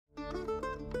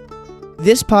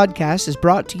This podcast is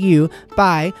brought to you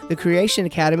by the Creation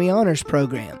Academy Honors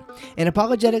Program, an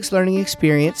apologetics learning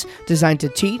experience designed to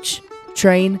teach,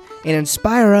 train, and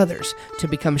inspire others to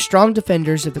become strong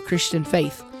defenders of the Christian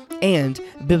faith and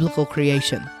biblical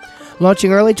creation.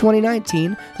 Launching early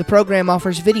 2019, the program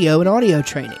offers video and audio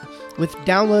training with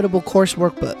downloadable course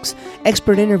workbooks,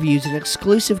 expert interviews, and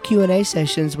exclusive Q&A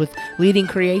sessions with leading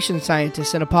creation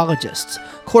scientists and apologists,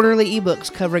 quarterly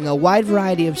ebooks covering a wide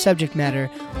variety of subject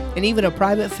matter, and even a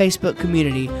private Facebook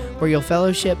community where you'll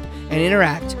fellowship and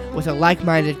interact with a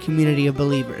like-minded community of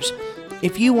believers.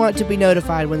 If you want to be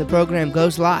notified when the program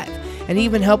goes live and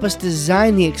even help us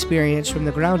design the experience from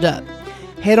the ground up,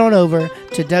 head on over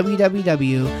to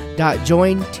www.jointca.co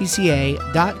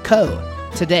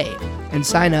today and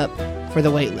sign up for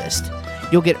the waitlist.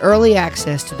 You'll get early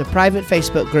access to the private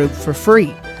Facebook group for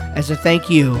free as a thank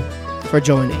you for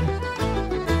joining.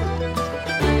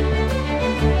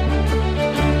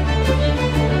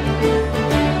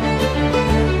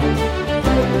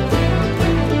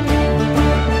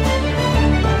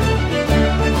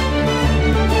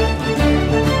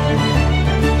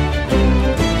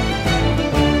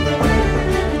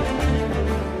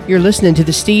 You're listening to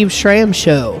The Steve Schramm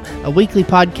Show, a weekly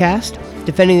podcast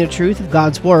defending the truth of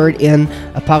God's Word in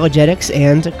apologetics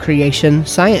and creation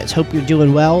science. Hope you're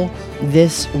doing well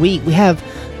this week. We have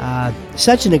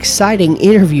such an exciting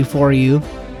interview for you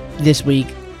this week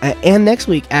and next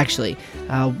week, actually.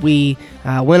 We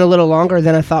went a little longer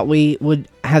than I thought we would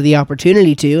have the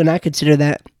opportunity to, and I consider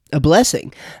that a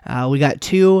blessing. We got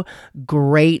two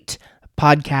great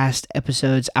podcast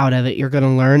episodes out of it. You're going to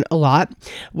learn a lot.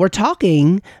 We're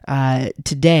talking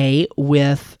today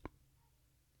with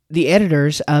the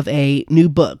editors of a new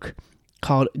book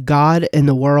called God and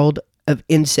the World of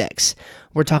Insects.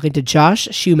 We're talking to Josh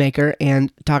Shoemaker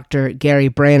and Dr. Gary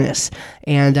Braness,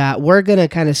 and we're going to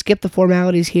kind of skip the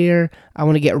formalities here. I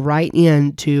want to get right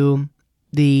into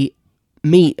the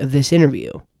meat of this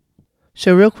interview.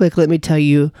 So real quick, let me tell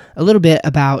you a little bit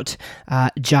about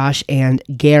Josh and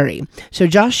Gary. So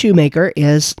Josh Shoemaker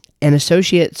is an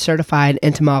associate certified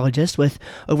entomologist with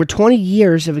over 20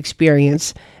 years of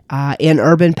experience in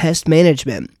urban pest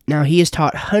management. Now, he has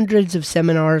taught hundreds of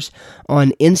seminars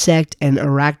on insect and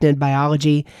arachnid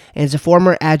biology and is a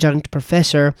former adjunct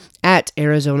professor at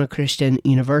Arizona Christian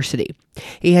University.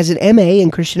 He has an MA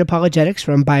in Christian apologetics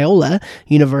from Biola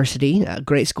University, a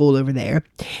great school over there,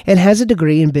 and has a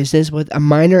degree in business with a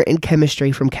minor in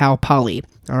chemistry from Cal Poly.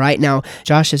 All right, now,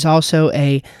 Josh is also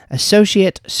an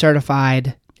associate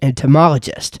certified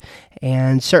entomologist,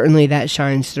 and certainly that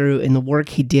shines through in the work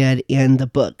he did in the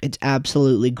book. It's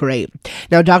absolutely great.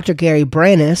 Now, Dr. Gary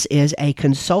Braness is a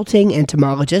consulting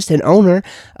entomologist and owner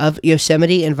of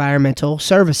Yosemite Environmental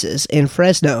Services in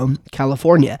Fresno,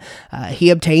 California. He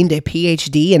obtained a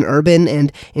PhD in urban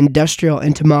and industrial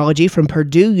entomology from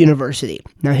Purdue University.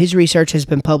 Now, his research has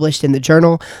been published in the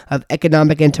Journal of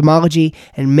Economic Entomology,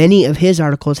 and many of his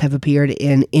articles have appeared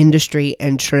in industry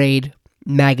and trade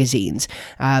magazines.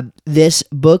 This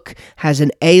book has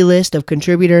an A-list of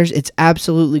contributors. It's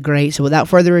absolutely great. So without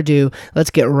further ado,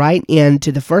 let's get right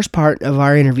into the first part of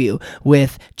our interview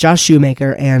with Josh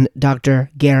Shoemaker and Dr.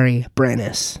 Gary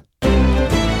Braness.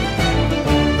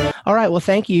 All right. Well,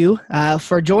 thank you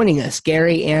for joining us,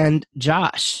 Gary and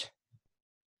Josh.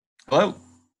 Hello.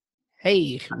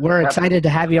 Hey, we're excited to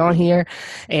have you on here,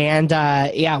 and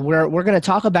we're going to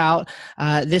talk about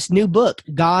this new book,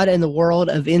 God and the World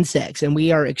of Insects, and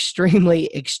we are extremely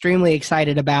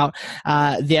excited about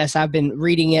this. I've been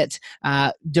reading it,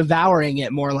 devouring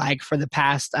it more like for the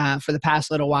past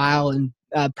little while, and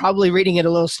probably reading it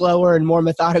a little slower and more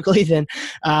methodically than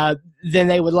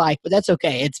they would like, but that's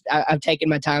okay. I've taken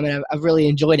my time and I've really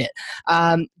enjoyed it.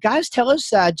 Guys, tell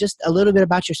us just a little bit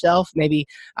about yourself, maybe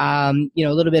a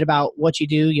little bit about what you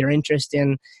do, your interest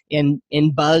in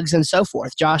bugs and so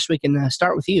forth. Josh, we can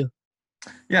start with you.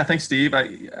 Yeah, thanks, Steve.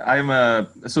 I'm a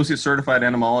associate certified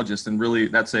entomologist, and really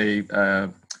that's a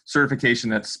certification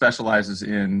that specializes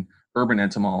in urban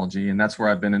entomology, and that's where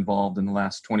I've been involved in the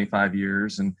last 25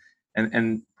 years.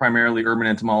 And primarily urban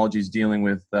entomology is dealing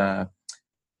with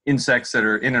insects that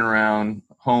are in and around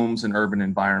homes and urban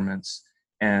environments.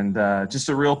 And just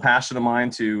a real passion of mine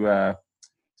to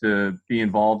be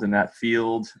involved in that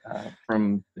field.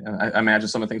 I imagine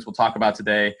some of the things we'll talk about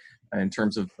today in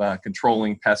terms of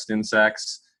controlling pest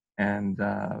insects and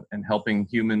helping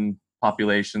human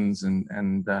populations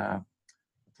and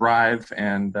thrive.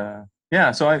 And so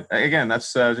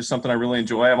that's just something I really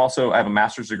enjoy. I have a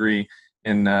master's degree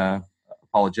in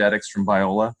apologetics from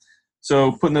Biola.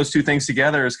 So putting those two things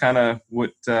together is kind of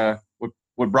what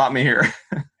brought me here.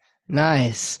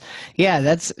 Nice. Yeah,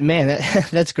 that's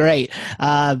great.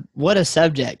 What a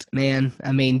subject, man.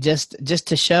 I mean, just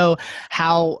to show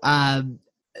how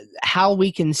how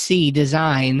we can see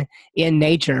design in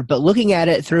nature, but looking at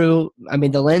it through, I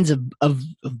mean, the lens of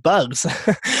bugs.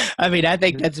 I mean, I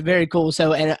think that's very cool.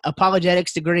 So, an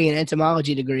apologetics degree and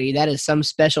entomology degree, that is some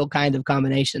special kind of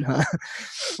combination, huh?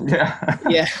 Yeah.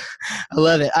 Yeah, I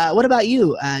love it. What about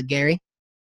you, Gary?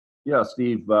 Yeah,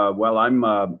 Steve. Well, I'm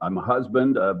a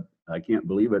husband. I can't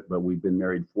believe it, but we've been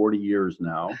married 40 years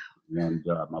now, and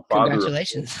I'm a father of four.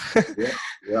 Congratulations. Yeah,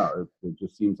 yeah. It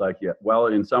just seems like, yeah. Well,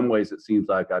 in some ways, it seems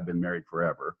like I've been married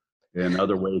forever. In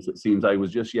other ways, it seems like it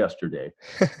was just yesterday.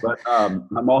 But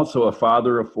I'm also a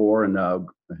father of four, and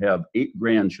have 8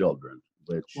 grandchildren,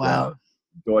 which Wow.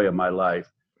 joy of my life.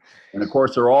 And of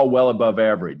course, they're all well above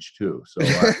average too. So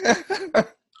I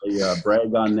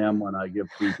brag on them when I give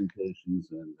presentations,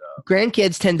 and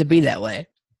Grandkids tend to be that way.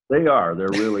 they are. They're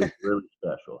really, really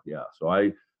special. Yeah. So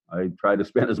I try to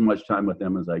spend as much time with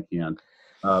them as I can.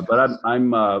 But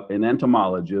I'm an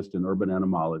entomologist, an urban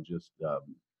entomologist.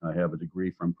 I have a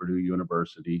degree from Purdue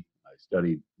University. I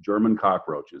studied German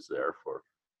cockroaches there for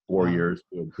 4 years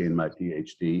to obtain my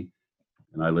PhD.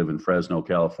 And I live in Fresno,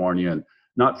 California, and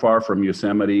not far from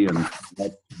Yosemite. And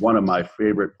that's one of my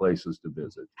favorite places to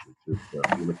visit. It's just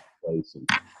a beautiful place.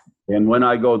 And when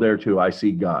I go there too, I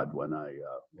see God when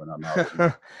I'm out.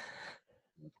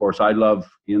 Of course, I love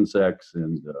insects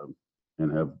and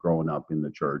have grown up in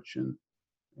the church and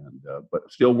but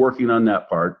still working on that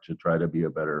part to try to be a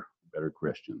better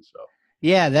Christian. So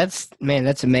Yeah, that's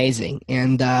amazing.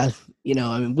 And I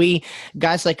mean, we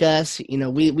guys like us,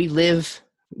 we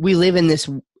live in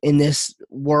this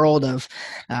world of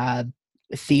uh,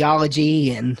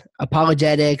 theology and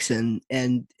apologetics and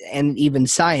even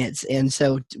science. And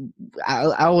so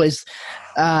I always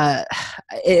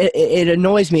it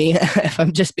annoys me if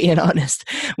I'm just being honest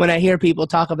when I hear people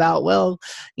talk about, well,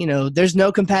 there's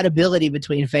no compatibility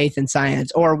between faith and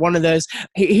science, or one of those.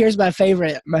 Here's my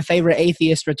favorite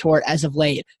atheist retort as of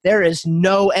late: there is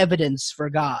no evidence for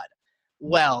God.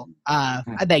 Well,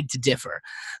 I beg to differ.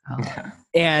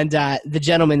 And the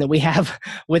gentleman that we have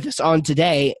with us on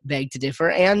today beg to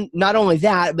differ. And not only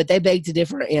that, but they beg to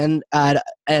differ in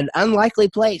an unlikely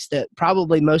place that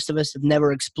probably most of us have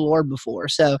never explored before.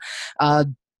 So,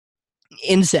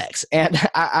 insects. And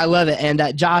I love it. And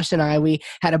Josh and we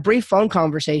had a brief phone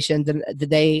conversation the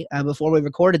day before we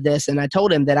recorded this. And I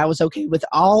told him that I was okay with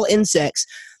all insects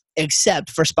except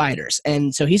for spiders.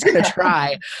 And so he's going to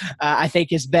try, I think,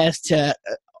 his best to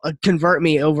convert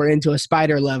me over into a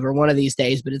spider lover one of these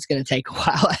days, but it's going to take a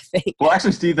while, I think. Well,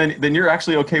 actually, Steve, then you're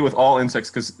actually okay with all insects,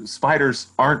 because spiders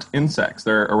aren't insects;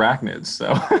 they're arachnids.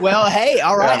 So, well, hey,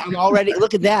 all right, Yeah. I'm already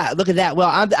look at that.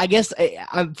 Well, I guess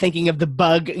I'm thinking of the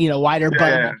bug, wider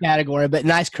bug category, but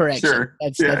nice correction. Sure.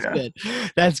 That's good.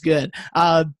 That's good.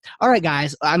 All right,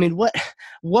 guys. I mean, what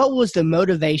was the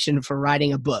motivation for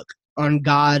writing a book on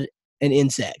God and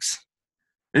insects?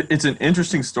 It's an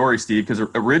interesting story, Steve, because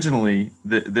originally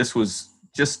this was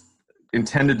just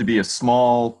intended to be a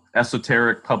small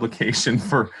esoteric publication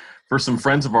for some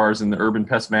friends of ours in the urban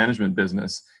pest management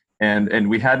business. And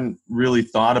we hadn't really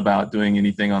thought about doing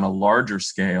anything on a larger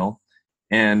scale.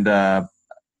 And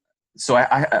so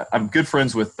I'm good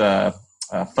friends with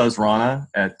Fuzz Rana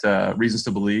at Reasons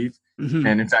to Believe. Mm-hmm.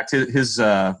 And in fact,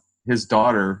 his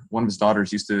daughter, one of his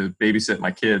daughters, used to babysit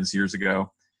my kids years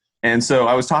ago. And so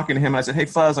I was talking to him. And I said, "Hey,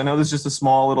 Fuzz, I know this is just a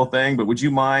small little thing, but would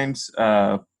you mind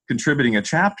contributing a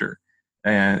chapter?"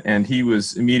 And he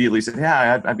was immediately said,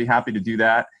 "Yeah, I'd be happy to do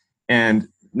that." And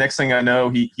next thing I know,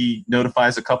 he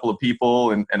notifies a couple of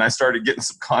people, and I started getting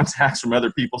some contacts from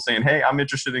other people saying, "Hey, I'm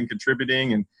interested in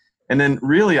contributing." And then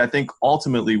really, I think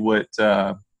ultimately what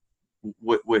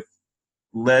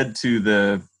led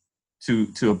to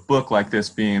a book like this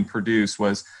being produced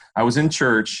was I was in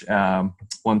church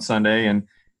one Sunday, and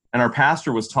our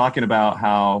pastor was talking about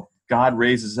how God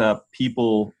raises up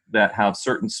people that have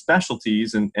certain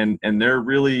specialties, and they're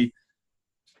really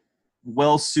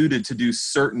well suited to do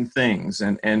certain things.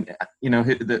 And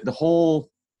the whole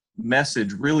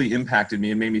message really impacted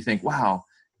me and made me think, wow,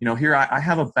 here I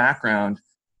have a background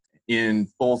in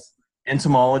both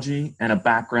entomology and a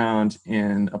background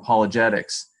in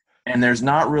apologetics, and there's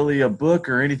not really a book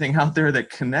or anything out there that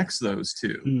connects those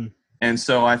two. Mm. And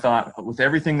so I thought, with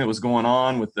everything that was going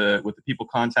on, with the people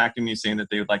contacting me saying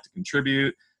that they would like to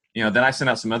contribute, then I sent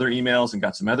out some other emails and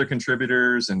got some other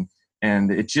contributors, and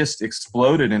it just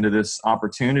exploded into this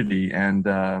opportunity. And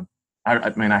I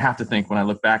mean, I have to think when I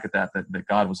look back at that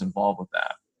God was involved with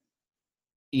that.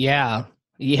 Yeah.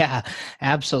 Yeah,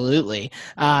 absolutely.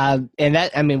 And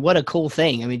that, I mean, what a cool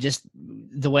thing. I mean, just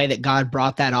the way that God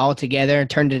brought that all together and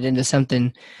turned it into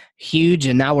something huge.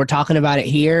 And now we're talking about it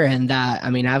here. And, I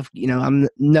mean, I'm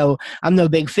no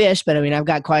big fish, but I mean, I've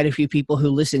got quite a few people who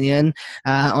listen in,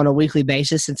 on a weekly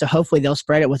basis. And so hopefully they'll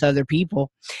spread it with other people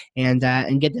and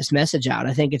get this message out.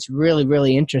 I think it's really,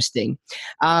 really interesting.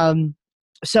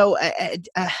 So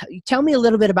tell me a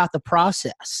little bit about the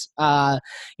process.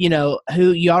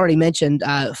 Who you already mentioned,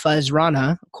 Fuzz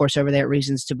Rana, of course, over there at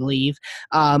Reasons to Believe.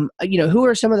 Who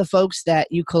are some of the folks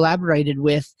that you collaborated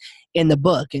with in the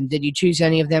book, and did you choose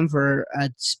any of them for a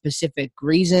specific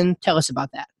reason? Tell us about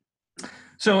that.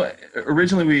 So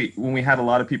originally, when we had a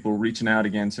lot of people reaching out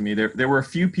again to me, there were a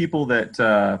few people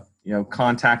that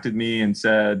contacted me and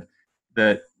said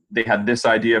that they had this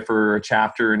idea for a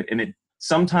chapter, and it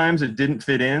sometimes it didn't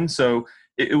fit in. So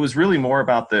it was really more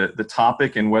about the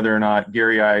topic and whether or not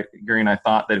Gary and I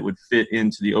thought that it would fit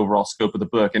into the overall scope of the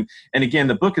book. And again,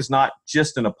 the book is not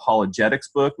just an apologetics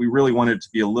book. We really wanted it to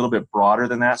be a little bit broader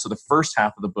than that. So the first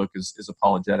half of the book is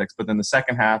apologetics, but then the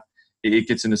second half, it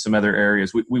gets into some other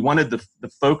areas. We wanted the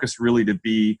focus really to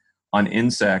be on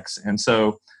insects. And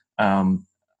so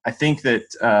I think that,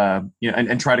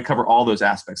 and try to cover all those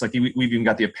aspects. Like we've even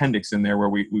got the appendix in there where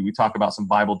we talk about some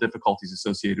Bible difficulties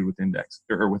associated with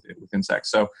with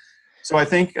insects. So I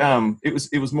think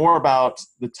it was more about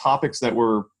the topics that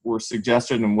were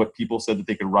suggested and what people said that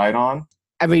they could write on.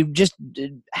 I mean, just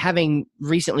having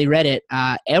recently read it,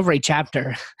 every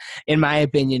chapter, in my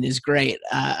opinion, is great.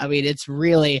 I mean, it's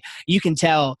really, you can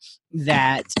tell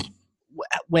that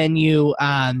when you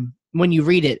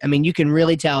read it, I mean, you can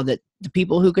really tell that the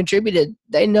people who contributed,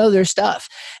 they know their stuff.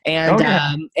 And,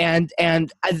 I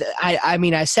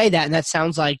mean, I say that, and that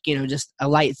sounds like, just a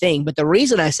light thing. But the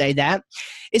reason I say that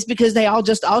is because they all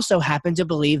just also happen to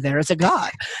believe there is a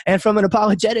God. And from an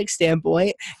apologetic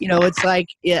standpoint, it's like,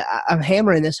 yeah, I'm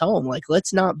hammering this home. Like,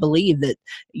 let's not believe that,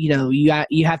 you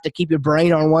have to keep your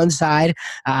brain on one side,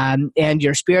 and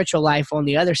your spiritual life on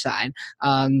the other side.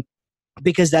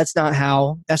 Because that's not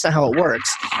how it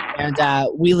works. And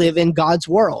we live in God's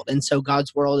world. And so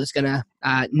God's world is going to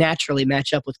naturally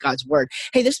match up with God's word.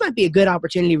 Hey, this might be a good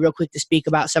opportunity real quick to speak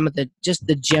about some of the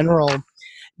general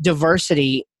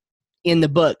diversity in the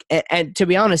book. And to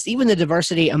be honest, even the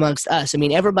diversity amongst us. I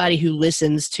mean, everybody who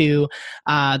listens to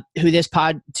this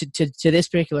to this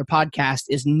particular podcast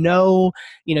is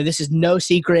this is no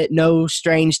secret, no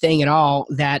strange thing at all,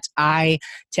 that I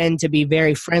tend to be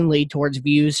very friendly towards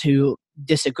views who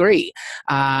disagree.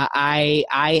 I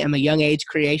am a young age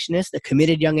creationist, a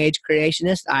committed young age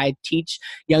creationist. I teach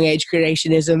young age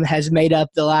creationism, has made up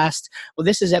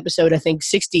this is episode, I think,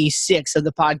 66 of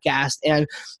the podcast, and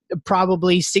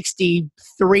probably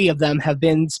 63 of them have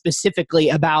been specifically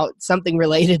about something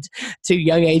related to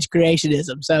young age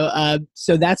creationism.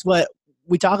 So that's what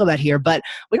we talk about here, but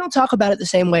we don't talk about it the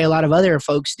same way a lot of other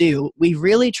folks do. We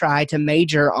really try to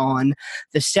major on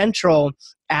the central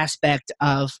aspect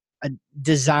of a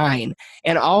design,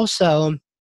 and also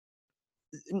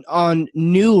on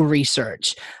new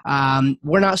research.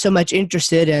 We're not so much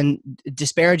interested in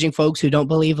disparaging folks who don't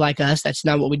believe like us. That's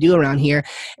not what we do around here.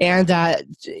 And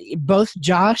both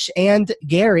Josh and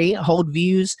Gary hold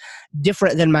views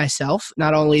different than myself.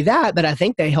 Not only that, but I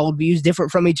think they hold views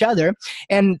different from each other.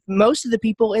 And most of the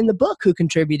people in the book who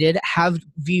contributed have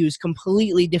views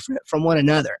completely different from one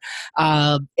another.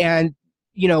 And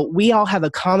we all have a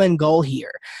common goal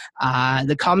here.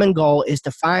 The common goal is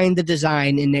to find the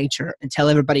design in nature and tell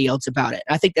everybody else about it.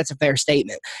 I think that's a fair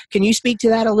statement. Can you speak to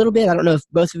that a little bit? I don't know if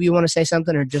both of you want to say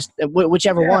something, or just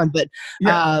whichever one, but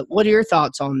what are your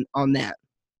thoughts on that?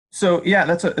 So yeah,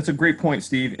 that's a great point,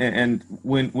 Steve. And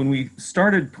when we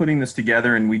started putting this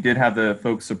together, and we did have the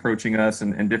folks approaching us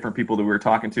and different people that we were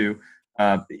talking to,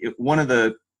 one of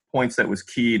the points that was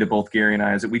key to both Gary and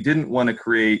I is that we didn't want to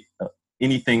create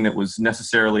anything that was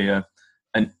necessarily a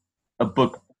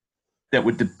book that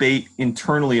would debate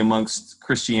internally amongst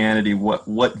Christianity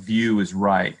what view is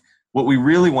right. What we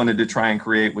really wanted to try and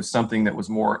create was something that was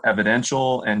more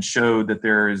evidential and showed that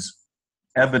there is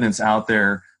evidence out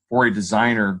there for a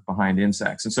designer behind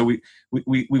insects. And so we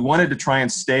wanted to try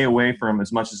and stay away from,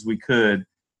 as much as we could,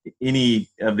 any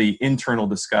of the internal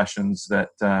discussions that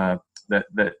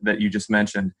you just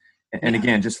mentioned. And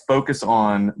again, just focus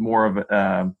on more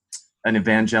of an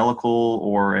evangelical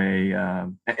or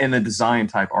and the design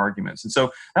type arguments. And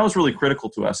so that was really critical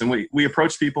to us. And we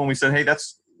approached people and we said, hey,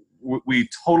 we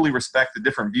totally respect the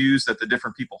different views that the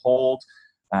different people hold.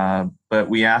 But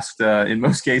we asked, in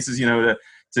most cases,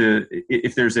 to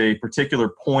if there's a particular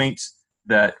point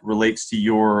that relates to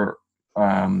your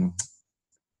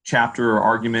chapter or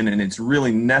argument and it's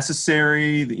really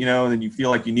necessary, and then you feel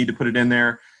like you need to put it in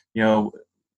there,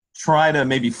 try to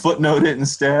maybe footnote it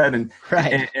instead.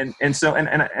 Right. And so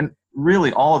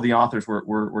really all of the authors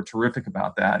were terrific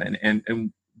about that.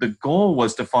 And the goal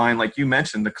was to find, like you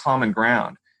mentioned, the common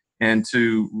ground and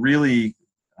to really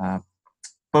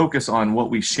focus on what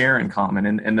we share in common.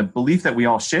 And the belief that we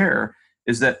all share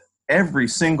is that every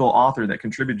single author that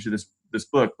contributed to this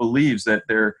book believes that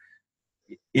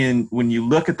when you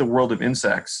look at the world of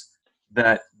insects,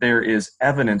 that there is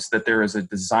evidence that there is a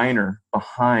designer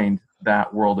behind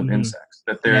that world of insects,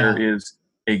 that there is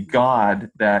a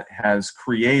God that has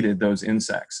created those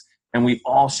insects. And we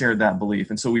all shared that belief.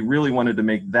 And so we really wanted to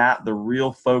make that the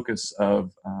real focus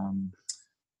of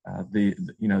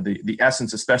the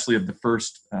essence, especially of the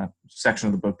first section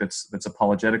of the book that's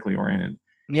apologetically oriented.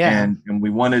 Yeah. And we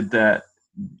wanted that,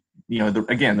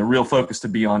 the real focus to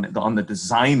be on the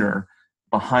designer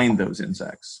behind those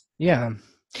insects. Yeah.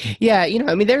 Yeah.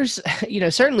 There's,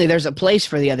 certainly there's a place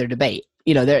for the other debate.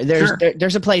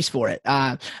 There's a place for it.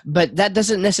 But that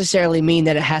doesn't necessarily mean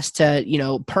that it has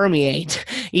to, permeate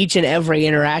each and every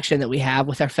interaction that we have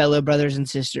with our fellow brothers and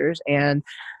sisters and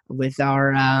with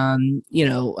our,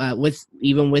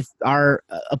 with our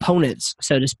opponents,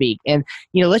 so to speak. And,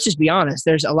 let's just be honest.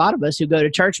 There's a lot of us who go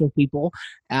to church with people,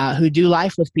 who do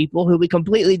life with people who we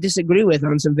completely disagree with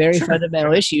on some very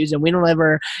fundamental issues. And we don't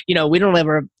ever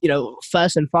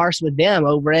fuss and farce with them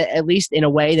over it, at least in a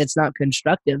way that's not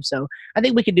constructive. So I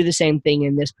think we could do the same thing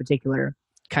in this particular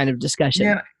kind of discussion.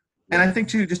 Yeah. And I think,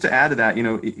 too, just to add to that,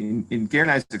 in Gary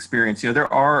and I's experience, there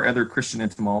are other Christian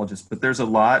entomologists, but there's a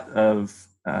lot of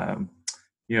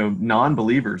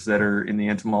non-believers that are in the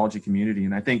entomology community.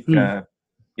 And I think,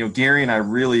 Gary and I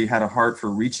really had a heart for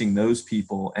reaching those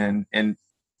people. And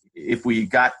if we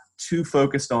got too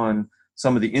focused on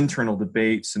some of the internal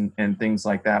debates and things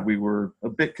like that, we were a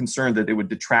bit concerned that it would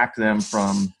detract them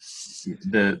from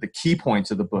the key points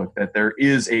of the book, that there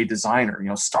is a designer,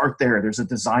 start there. There's a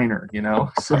designer,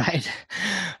 So,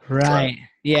 Right.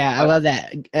 Yeah, I love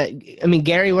that.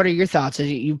 Gary, what are your thoughts?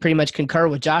 You pretty much concur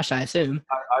with Josh, I assume.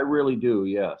 I really do,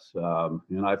 yes.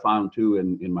 And I found, too,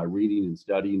 in my reading and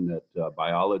studying that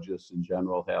biologists in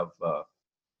general have,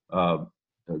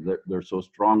 they're so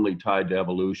strongly tied to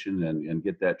evolution and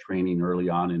get that training early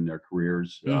on in their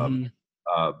careers, that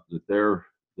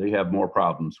they have more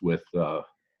problems with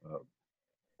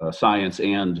science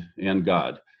and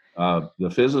God.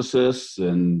 The physicists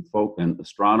and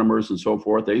astronomers and so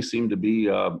forth, they seem to be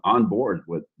on board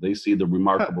with, they see the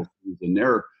remarkable things in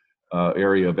their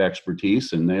area of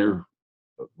expertise, and they're,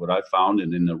 what I found,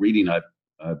 and in the reading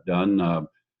I've done,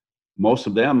 most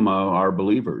of them are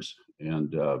believers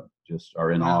and just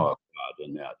are in awe of God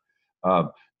in that.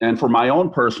 And from my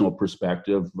own personal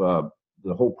perspective, the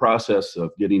whole process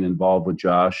of getting involved with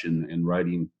Josh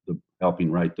and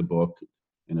helping write the book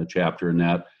in a chapter in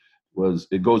that,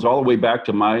 it goes all the way back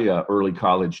to my early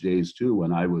college days too,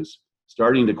 when I was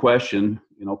starting to question,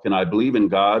 can I believe in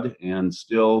God and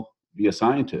still be a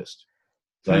scientist?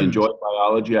 I enjoyed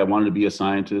biology. I wanted to be a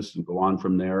scientist and go on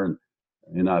from there. And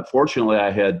fortunately,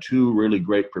 I had two really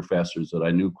great professors that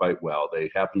I knew quite well. They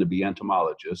happened to be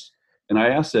entomologists. And I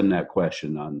asked them that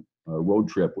question on a road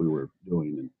trip we were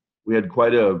doing. And we had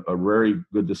quite a very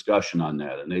good discussion on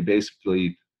that. And they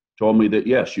basically told me that,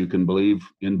 yes, you can believe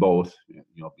in both,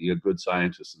 be a good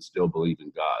scientist and still believe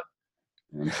in God.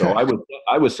 And so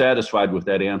I was satisfied with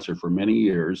that answer for many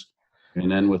years. And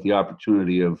then with the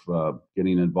opportunity of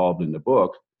getting involved in the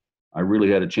book, I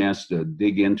really had a chance to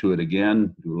dig into it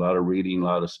again, do a lot of reading, a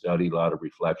lot of study, a lot of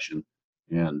reflection.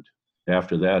 And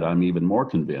after that, I'm even more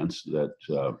convinced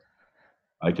that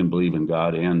I can believe in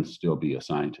God and still be a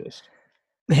scientist.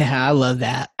 Yeah, I love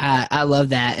that. I love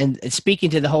that. And speaking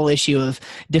to the whole issue of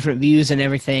different views and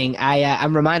everything,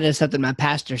 I'm reminded of something my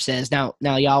pastor says. Now,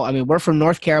 y'all, we're from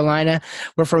North Carolina.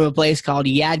 We're from a place called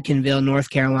Yadkinville,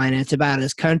 North Carolina. It's about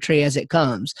as country as it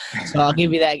comes. So I'll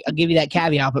give you that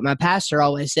caveat. But my pastor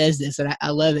always says this, and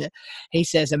I love it. He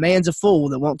says, "A man's a fool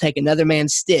that won't take another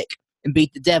man's stick and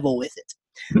beat the devil with it."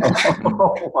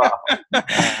 Oh, wow.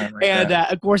 And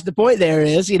of course, the point there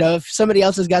is, if somebody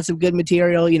else has got some good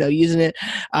material, using it,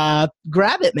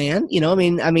 grab it, man.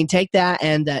 Take that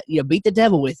and beat the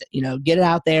devil with it. Get it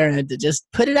out there and just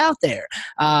put it out there.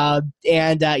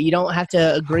 And you don't have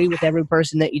to agree with every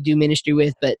person that you do ministry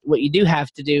with, but what you do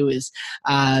have to do is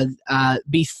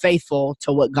be faithful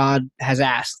to what God has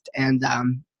asked. And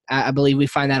I believe we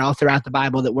find that all throughout the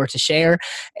Bible, that we're to share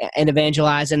and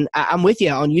evangelize. And I'm with you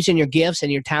on using your gifts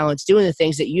and your talents, doing the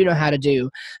things that you know how to do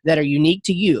that are unique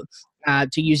to you,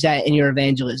 to use that in your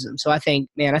evangelism. So I think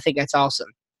that's awesome.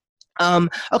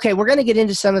 Okay, we're going to get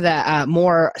into some of the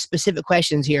more specific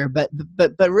questions here, but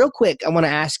real quick, I want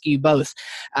to ask you both,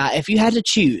 if you had to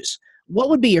choose, what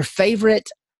would be your favorite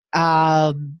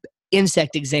uh,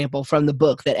 insect example from the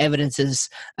book that evidences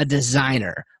a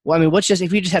designer? Well, I mean,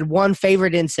 if you just had one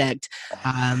favorite insect,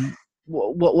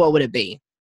 what would it be?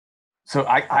 So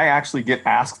I actually get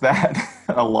asked that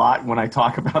a lot when I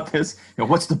talk about this.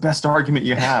 What's the best argument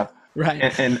you have?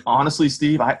 Right. And honestly,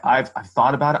 Steve, I've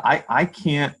thought about it. I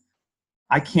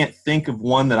can't think of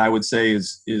one that I would say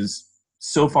is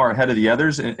so far ahead of the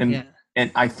others, and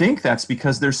I think that's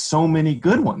because there's so many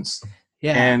good ones.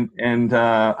 Yeah. And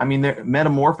I mean,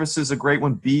 Metamorphosis is a great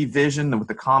one. Bee Vision with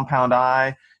the compound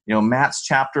eye. Matt's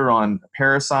chapter on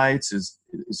parasites is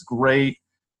great.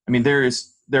 I mean,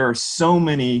 there are so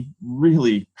many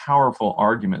really powerful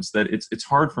arguments that it's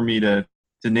hard for me to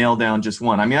nail down just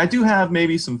one. I mean, I do have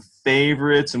maybe some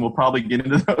favorites, and we'll probably get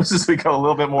into those as we go a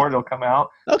little bit more. They'll come out.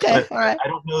 Okay, But all right. I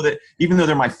don't know that, even though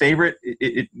they're my favorite,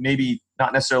 it maybe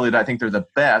not necessarily that I think they're the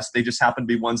best. They just happen to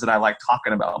be ones that I like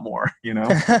talking about more,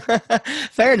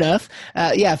 Fair enough.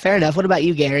 Yeah, fair enough. What about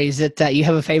you, Gary? Is it you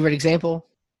have a favorite example?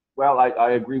 Well,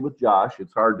 I agree with Josh.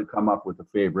 It's hard to come up with a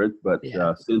favorite, but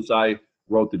since I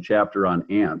wrote the chapter on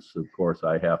ants, of course,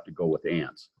 I have to go with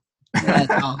ants.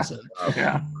 That's awesome.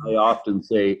 Yeah. I often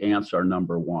say ants are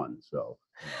number one. So.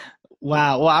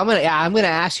 Wow. Well, I'm gonna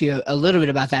ask you a little bit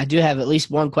about that. I do have at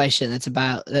least one question that's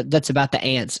about the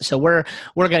ants. So we're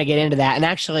gonna get into that. And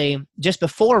actually, just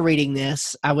before reading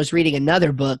this, I was reading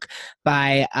another book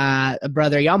by a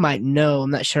brother y'all might know.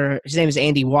 I'm not sure. His name is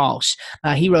Andy Walsh.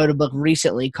 He wrote a book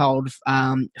recently called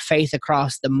 "Faith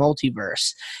Across the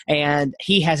Multiverse," and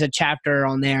he has a chapter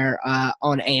on there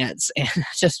on ants. And I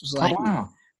just was like, oh, wow.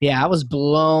 Yeah, I was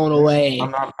blown away.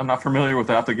 I'm not familiar with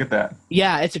that. I have to get that.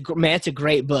 Yeah, it's a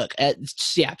great book.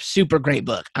 Super great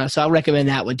book. So I'll recommend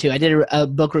that one too. I did a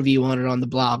book review on it on the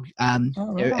blog.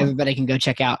 Everybody can go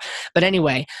check out. But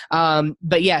anyway,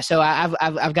 but yeah, so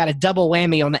I've got a double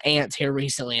whammy on the ants here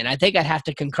recently, and I think I'd have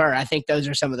to concur. I think those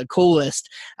are some of the coolest.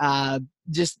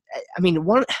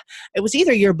 It was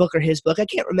either your book or his book. I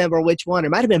can't remember which one. It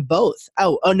might have been both.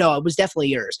 Oh no, it was definitely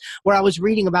yours. Where I was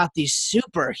reading about these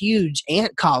super huge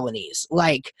ant colonies,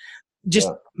 like just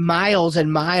miles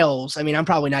and miles. I mean, I'm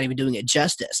probably not even doing it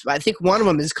justice, but I think one of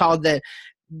them is called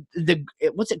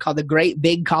what's it called? The Great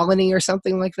Big Colony or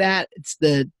something like that. It's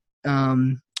I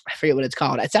forget what it's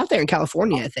called. It's out there in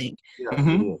California, I think.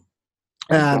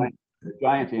 Yeah, the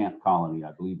giant ant colony,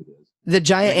 I believe it is. The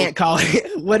giant ant colony.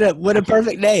 What a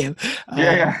perfect name.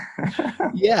 Yeah.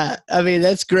 Yeah. I mean,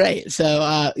 that's great.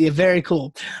 So, very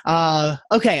cool.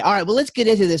 Okay. All right. Well, let's get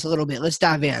into this a little bit. Let's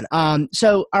dive in.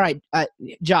 So, all right,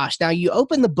 Josh, now you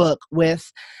open the book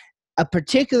with a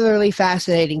particularly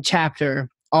fascinating chapter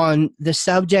on the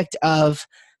subject of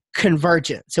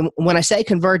convergence. And when I say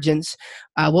convergence,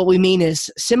 what we mean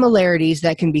is similarities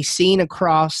that can be seen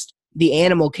across the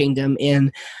animal kingdom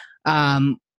in,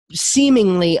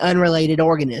 seemingly unrelated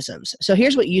organisms. So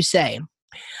here's what you say,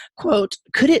 quote,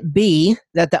 "Could it be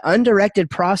that the undirected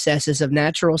processes of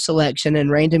natural selection and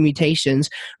random mutations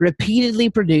repeatedly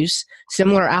produce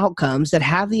similar outcomes that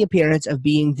have the appearance of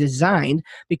being designed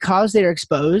because they're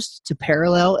exposed to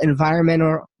parallel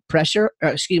environmental pressure,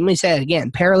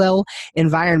 parallel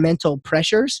environmental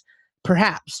pressures?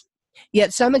 Perhaps.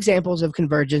 Yet some examples of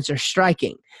convergence are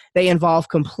striking. They involve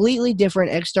completely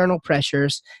different external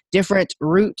pressures, different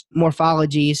root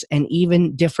morphologies, and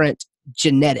even different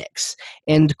genetics."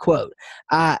 End quote.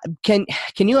 Can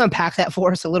you unpack that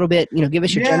for us a little bit? Give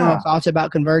us your general thoughts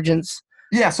about convergence.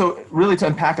 Yeah, so really to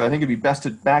unpack it, I think it'd be best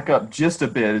to back up just a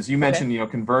bit. As you mentioned,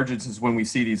 convergence is when we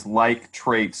see these like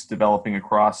traits developing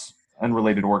across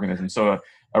unrelated organisms. So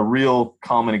a real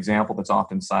common example that's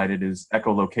often cited is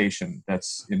echolocation.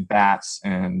 That's in bats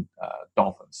and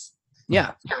dolphins.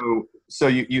 Yeah. So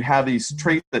you have these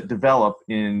traits that develop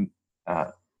in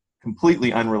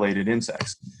completely unrelated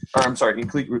insects. Or I'm sorry,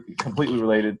 completely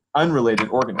related, unrelated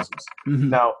organisms. Mm-hmm.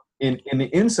 Now, in the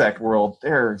insect world,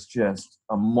 there's just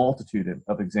a multitude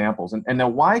of examples. And now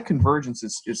why convergence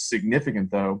is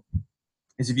significant, though,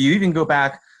 is if you even go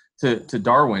back to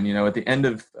Darwin, at the end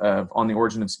of On the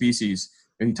Origin of Species,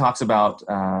 he talks about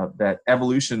that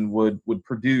evolution would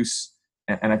produce,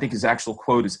 and I think his actual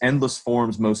quote is, "endless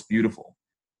forms most beautiful."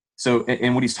 So,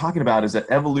 and what he's talking about is that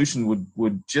evolution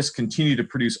would just continue to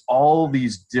produce all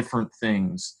these different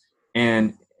things.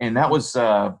 And that was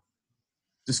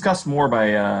discussed more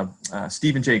by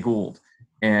Stephen Jay Gould.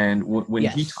 And when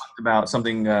he talked about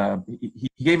something, he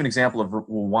gave an example of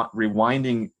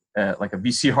rewinding like a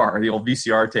VCR, the old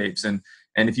VCR tapes.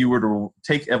 And if you were to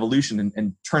take evolution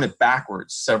and turn it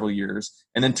backwards several years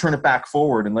and then turn it back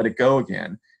forward and let it go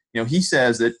again, he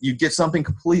says that you get something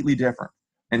completely different,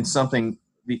 and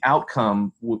the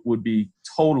outcome would be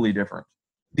totally different.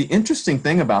 The interesting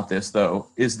thing about this, though,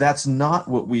 is that's not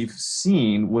what we've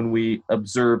seen when we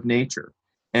observe nature.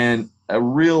 And a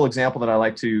real example that I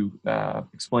like to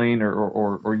explain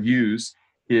or use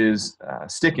is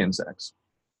stick insects.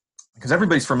 Because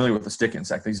everybody's familiar with the stick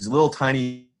insect. These little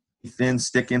tiny, thin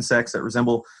stick insects that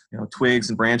resemble twigs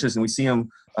and branches, and we see them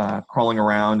crawling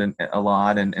around a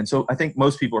lot. And so I think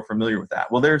most people are familiar with that.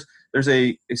 Well, there's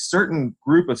a certain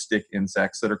group of stick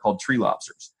insects that are called tree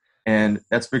lobsters. And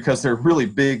that's because they're really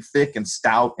big, thick, and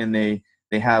stout, and they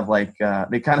have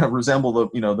they kind of resemble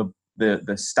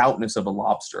the stoutness of a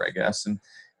lobster, I guess.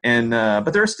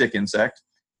 But they're a stick insect,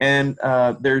 and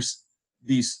there's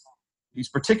these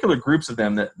particular groups of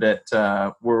them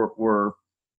that were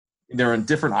they're on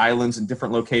different islands and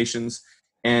different locations,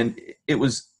 and it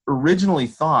was originally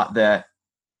thought that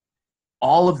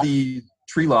all of the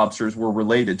tree lobsters were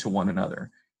related to one another,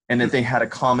 and that they had a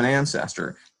common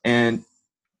ancestor, and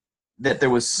that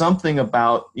there was something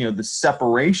about the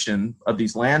separation of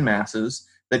these land masses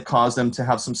that caused them to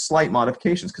have some slight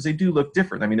modifications, because they do look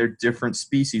different. I mean, they're different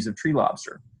species of tree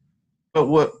lobster. But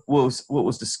what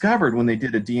was discovered when they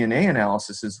did a DNA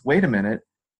analysis is, wait a minute,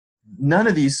 none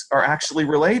of these are actually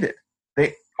related.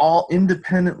 They all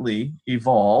independently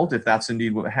evolved, if that's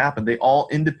indeed what happened. They all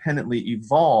independently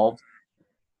evolved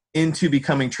into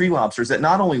becoming tree lobsters that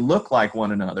not only look like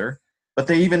one another, but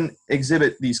they even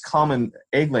exhibit these common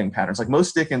egg-laying patterns. Like most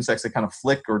stick insects, they kind of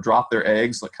flick or drop their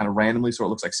eggs kind of randomly, so it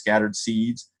looks like scattered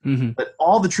seeds. Mm-hmm. But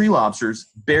all the tree lobsters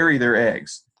bury their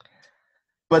eggs.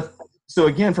 But so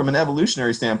again, from an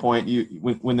evolutionary standpoint,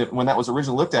 when that was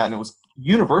originally looked at, and it was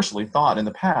universally thought in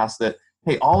the past that,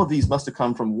 hey, all of these must have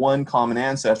come from one common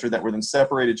ancestor that were then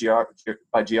separated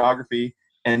by geography,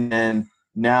 and then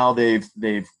now they've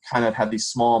kind of had these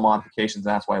small modifications,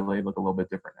 and that's why they look a little bit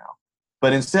different now.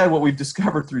 But instead, what we've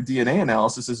discovered through DNA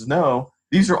analysis is, no,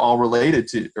 these are all related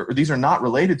to, or these are not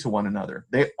related to one another.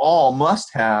 They all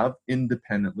must have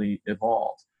independently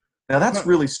evolved. Now, that's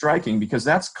really striking, because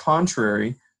that's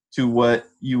contrary to what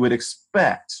you would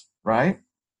expect, right?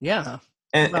 Yeah.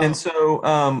 And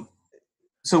so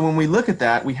when we look at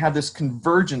that, we have this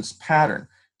convergence pattern.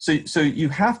 So you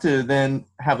have to then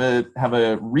have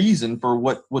a reason for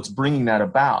what's bringing that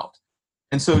about.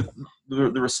 And so the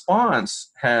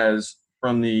response has,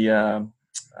 from the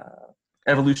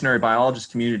evolutionary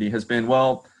biologist community, has been,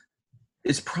 well,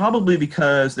 it's probably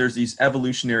because there's these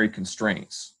evolutionary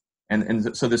constraints.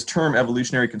 And so this term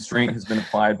evolutionary constraint has been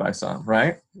applied by some,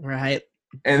 right? Right.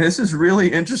 And this is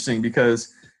really interesting,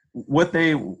 because what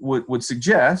they would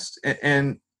suggest,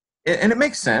 and it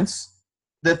makes sense,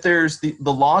 that there's the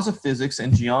laws of physics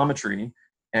and geometry,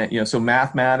 and so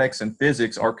mathematics and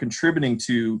physics are contributing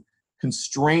to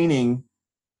constraining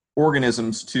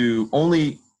organisms to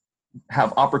only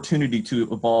have opportunity to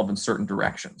evolve in certain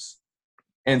directions.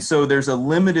 And so there's a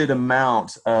limited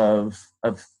amount of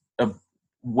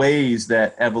ways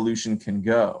that evolution can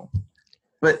go.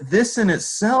 But this in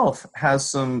itself has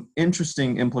some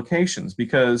interesting implications,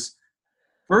 because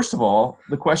first of all,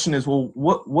 the question is, well,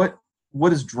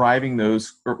 what is driving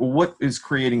those, or what is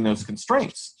creating those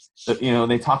constraints?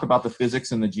 They talk about the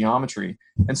physics and the geometry.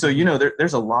 And so,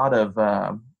 there's a lot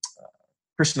of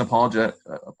Christian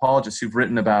apologists who've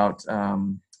written about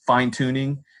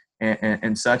fine-tuning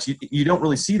and such. You don't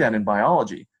really see that in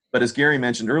biology. But as Gary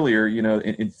mentioned earlier,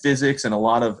 in physics and a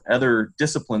lot of other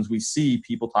disciplines, we see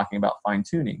people talking about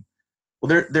fine-tuning.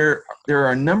 Well, there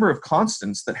are a number of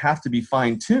constants that have to be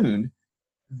fine-tuned,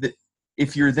 that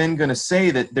if you're then going to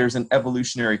say that there's an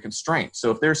evolutionary constraint. So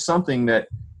if there's something that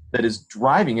is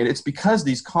driving it, it's because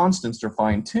these constants are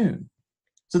fine-tuned.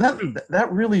 So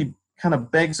that really kind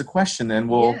of begs the question then,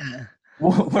 well,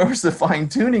 where's the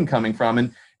fine-tuning coming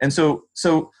from? And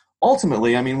so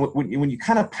ultimately, I mean, when you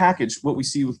kind of package what we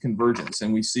see with convergence,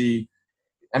 and we see,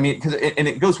 I mean, and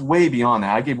it goes way beyond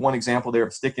that. I gave one example there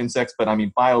of stick insects, but I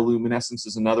mean, bioluminescence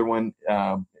is another one.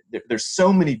 There's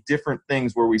so many different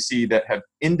things where we see that have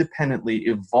independently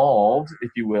evolved,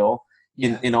 if you will,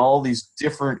 in all these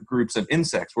different groups of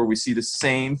insects, where we see the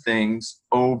same things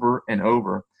over and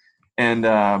over. And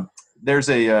there's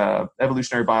a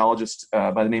evolutionary biologist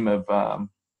by the name of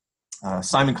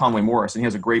Simon Conway Morris, and he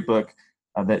has a great book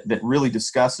that really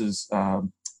discusses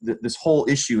this whole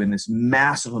issue and this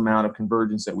massive amount of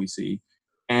convergence that we see.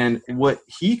 And what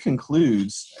he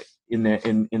concludes in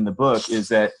the book is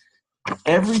that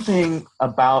everything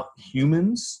about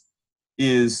humans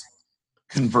is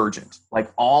convergent.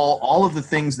 Like all of the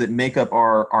things that make up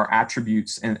our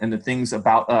attributes and the things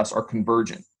about us are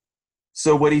convergent.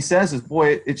 So what he says is,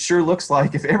 boy, it sure looks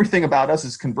like if everything about us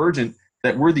is convergent,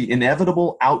 that we're the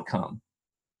inevitable outcome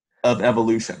of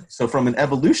evolution. So from an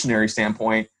evolutionary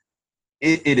standpoint,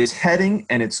 it is heading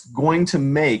and it's going to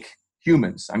make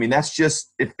humans. I mean, that's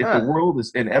just, if the world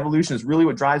is, and evolution is really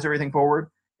what drives everything forward,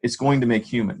 it's going to make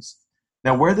humans.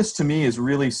 Now, where this to me is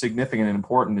really significant and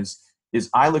important is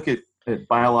I look at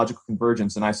biological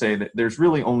convergence and I say that there's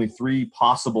really only three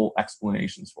possible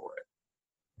explanations for it.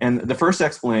 And the first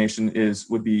explanation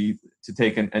would be to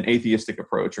take an atheistic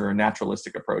approach or a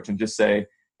naturalistic approach and just say,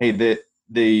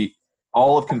 hey,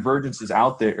 all of convergence is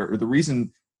out there, or the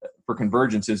reason for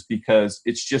convergence is because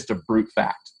it's just a brute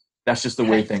fact. That's just the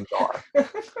way things are.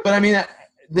 But I mean,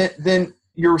 then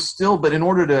you're still, but in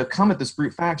order to come at this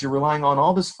brute fact, you're relying on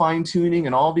all this fine tuning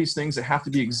and all these things that have to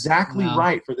be exactly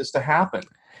right for this to happen.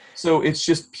 So it's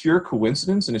just pure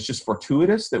coincidence, and it's just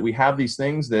fortuitous that we have these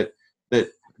things that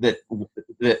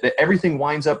everything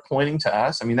winds up pointing to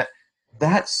us. I mean,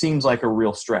 that seems like a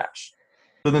real stretch.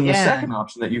 So then the second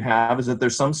option that you have is that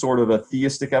there's some sort of a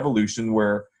theistic evolution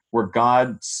where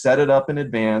God set it up in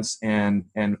advance and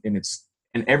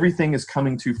everything is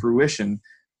coming to fruition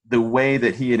the way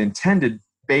that he had intended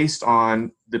based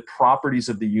on the properties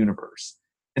of the universe.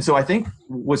 And so I think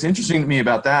what's interesting to me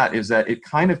about that is that it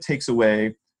kind of takes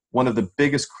away one of the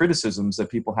biggest criticisms that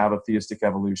people have of theistic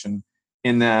evolution,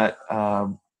 in that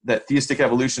that theistic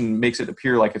evolution makes it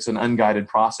appear like it's an unguided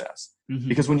process. Mm-hmm.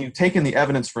 Because when you take in the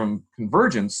evidence from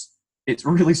convergence, it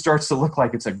really starts to look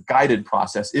like it's a guided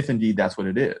process, if indeed that's what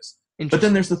it is. But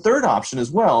then there's the third option as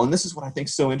well, and this is what I think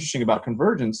is so interesting about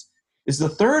convergence, is the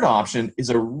third option is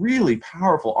a really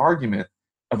powerful argument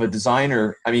of a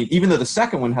designer. I mean, even though the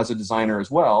second one has a designer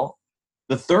as well,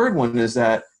 the third one is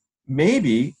that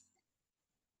maybe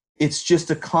it's just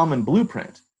a common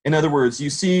blueprint. In other words, you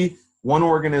see one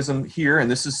organism here, and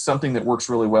this is something that works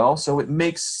really well, so it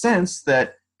makes sense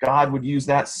that God would use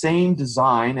that same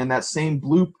design and that same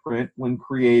blueprint when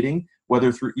creating,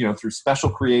 whether through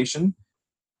special creation,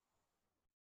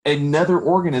 another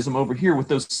organism over here with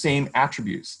those same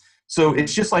attributes. So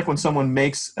it's just like when someone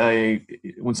builds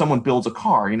a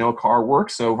car, a car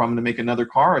works. So if I'm going to make another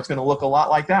car, it's going to look a lot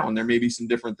like that one. There may be some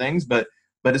different things, but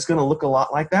it's going to look a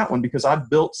lot like that one because I've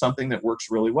built something that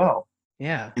works really well.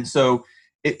 Yeah. And so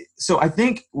I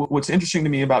think what's interesting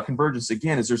to me about convergence,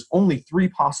 again, is there's only three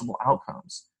possible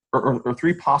outcomes or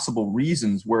three possible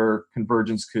reasons where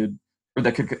convergence can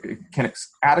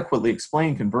adequately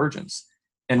explain convergence.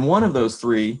 And one of those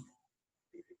three,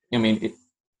 I mean,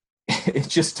 it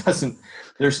just doesn't,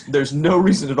 there's no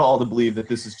reason at all to believe that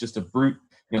this is just a brute,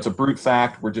 it's a brute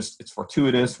fact. It's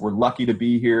fortuitous. We're lucky to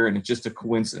be here. And it's just a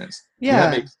coincidence.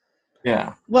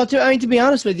 Yeah. Well, to be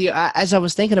honest with you, as I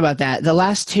was thinking about that, the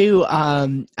last two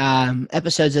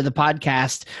episodes of the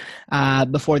podcast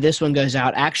before this one goes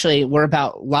out actually were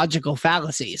about logical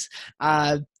fallacies.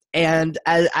 And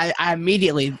I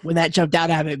immediately, when that jumped out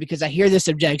at me, because I hear this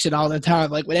objection all the time,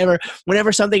 like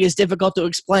whenever something is difficult to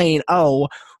explain, well,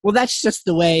 that's just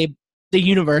the way the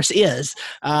universe is.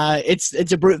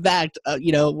 It's a brute fact,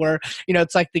 where,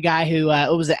 it's like the guy who,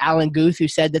 what was it, Alan Guth, who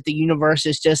said that the universe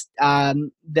is just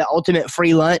the ultimate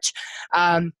free lunch.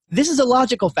 This is a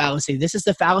logical fallacy. This is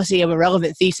the fallacy of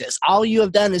irrelevant thesis. All you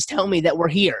have done is tell me that we're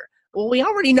here. Well, we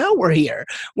already know we're here.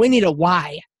 We need a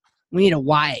why. We need a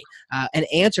why, an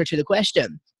answer to the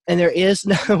question. And there is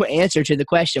no answer to the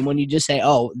question when you just say,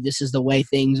 oh, this is the way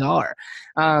things are.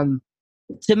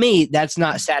 To me, that's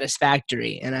not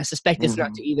satisfactory. And I suspect it's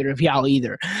not to either of y'all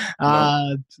either.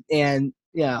 No. And,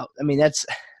 I mean, that's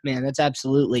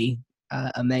absolutely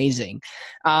amazing.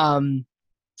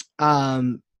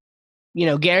 Gary,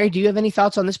 do you have any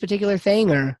thoughts on this particular thing?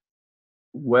 Or?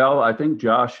 Well, I think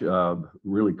Josh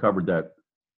really covered that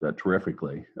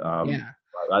terrifically.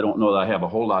 I don't know that I have a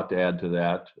whole lot to add to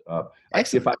that.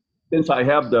 Since I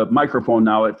have the microphone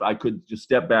now, if I could just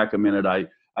step back a minute, I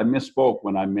misspoke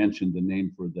when I mentioned the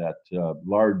name for that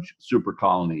large super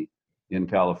colony in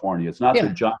California. It's not the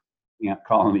giant ant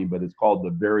colony, but it's called the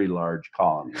Very Large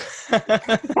Colony.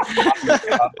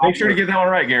 Make sure to get that one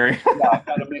right, Gary.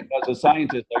 As a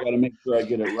scientist, I got to make sure I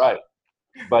get it right.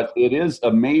 But it is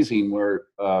amazing where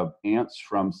ants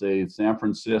from, say, San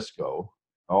Francisco,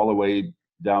 all the way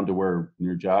down to where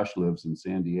near Josh lives in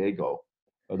San Diego,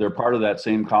 they're part of that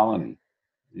same colony,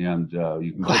 and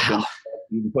you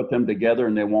can put them together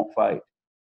and they won't fight.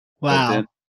 Wow! But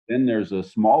then there's a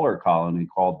smaller colony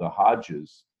called the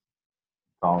Hodges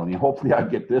colony. Hopefully, I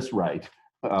get this right.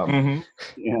 And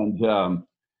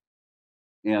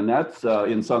that's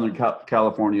in Southern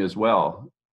California as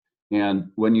well. And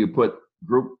when you put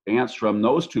group ants from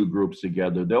those two groups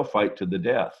together, they'll fight to the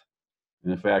death.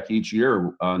 And in fact, each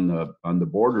year on the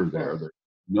border there,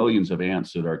 millions of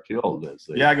ants that are killed as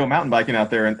they. Yeah, I go mountain biking out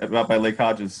there and out by Lake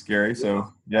Hodges, Gary.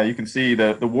 So yeah, you can see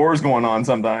the wars going on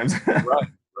sometimes. Right.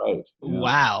 Yeah.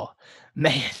 Wow,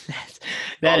 man,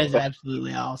 that is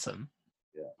absolutely awesome.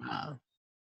 Yeah.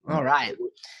 All right.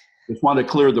 Just want to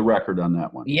clear the record on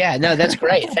that one. Yeah, no, that's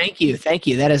great. Thank you.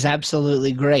 That is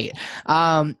absolutely great.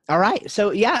 All right. So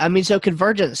yeah, I mean, so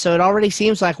convergence. So it already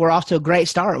seems like we're off to a great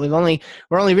start. We're only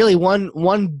really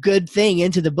one good thing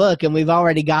into the book, and we've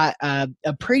already got a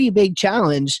pretty big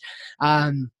challenge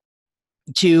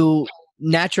to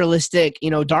naturalistic,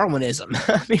 Darwinism.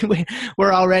 I mean,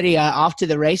 we're already off to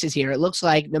the races here. It looks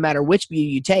like no matter which view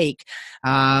you take,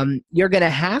 you're going to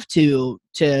have to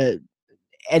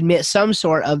admit some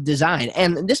sort of design.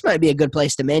 And this might be a good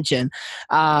place to mention,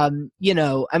 I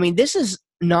mean, this is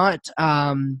not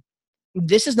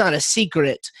a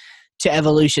secret to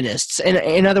evolutionists.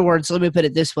 In other words, let me put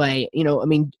it this way, I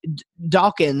mean,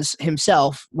 Dawkins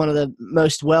himself, one of the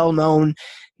most well-known,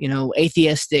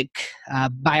 atheistic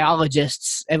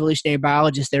biologists, evolutionary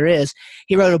biologists there is,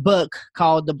 he wrote a book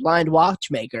called The Blind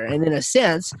Watchmaker. And in a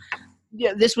sense,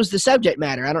 this was the subject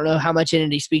matter. I don't know how much in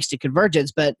it he speaks to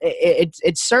convergence, but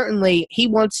it's certainly, he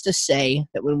wants to say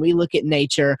that when we look at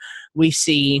nature, we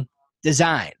see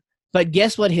design. But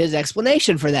guess what his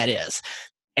explanation for that is?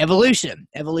 Evolution.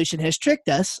 Evolution has tricked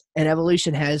us, and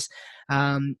evolution has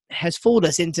fooled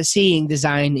us into seeing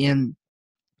design in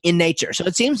nature. So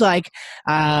it seems like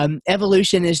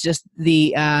evolution is just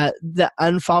the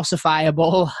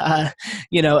unfalsifiable,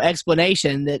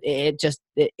 explanation that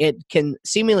it can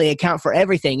seemingly account for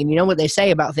everything. And you know what they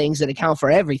say about things that account for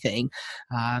everything?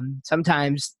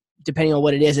 Sometimes, depending on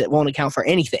what it is, it won't account for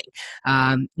anything.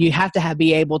 You have to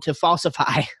be able to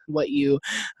falsify what you're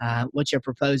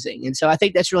proposing. And so I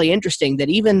think that's really interesting that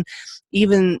even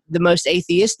the most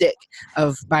atheistic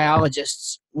of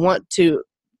biologists want to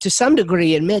some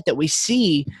degree admit that we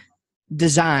see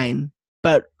design,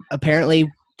 but apparently,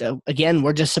 again,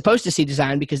 we're just supposed to see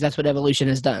design because that's what evolution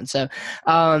has done. So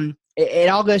it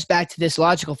all goes back to this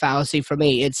logical fallacy for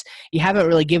me. It's, you haven't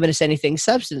really given us anything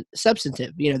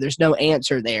substantive. There's no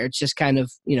answer there. It's just kind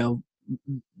of,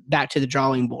 back to the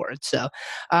drawing board. So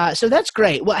that's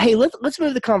great. Well, hey, let's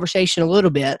move the conversation a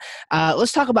little bit.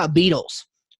 Let's talk about beetles.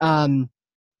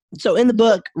 So in the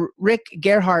book, Rick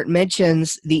Gerhardt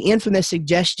mentions the infamous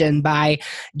suggestion by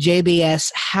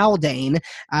J.B.S. Haldane,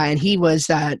 and he was,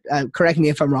 correct me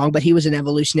if I'm wrong, but he was an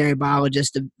evolutionary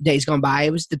biologist of days gone by.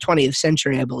 It was the 20th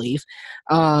century, I believe,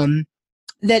 that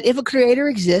if a creator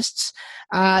exists,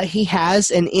 he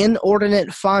has an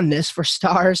inordinate fondness for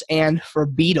stars and for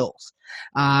beetles.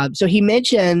 So he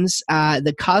mentions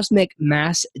the cosmic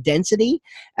mass density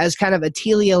as kind of a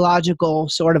teleological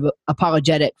sort of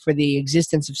apologetic for the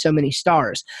existence of so many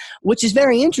stars, which is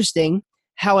very interesting.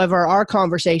 However, our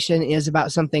conversation is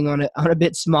about something on a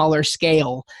bit smaller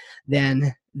scale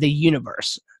than the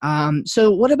universe.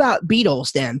 So what about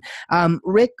beetles then?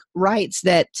 Rick writes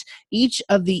that each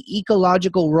of the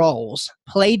ecological roles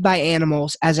played by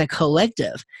animals as a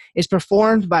collective is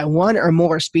performed by one or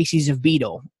more species of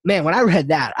beetle. Man, when I read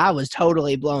that, I was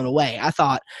totally blown away. I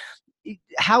thought,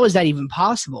 how is that even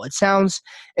possible? It sounds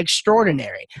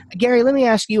extraordinary. Gary, let me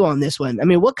ask you on this one. I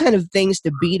mean, what kind of things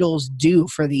do beetles do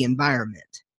for the environment?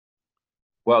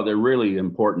 Well, they're really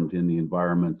important in the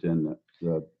environment, and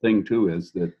the thing too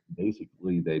is that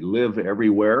basically they live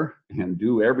everywhere and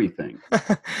do everything.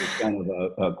 It's kind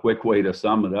of a quick way to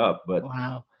sum it up. But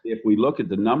wow. If we look at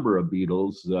the number of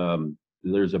beetles,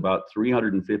 there's about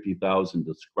 350,000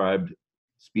 described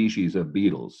species of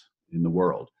beetles in the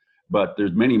world. But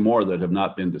there's many more that have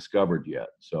not been discovered yet.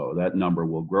 So that number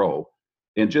will grow.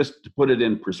 And just to put it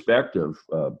in perspective,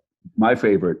 my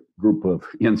favorite group of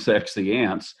insects, the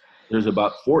ants, there's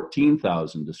about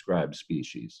 14,000 described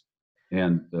species.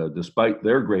 And despite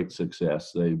their great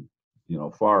success, they,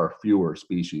 far fewer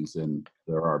species than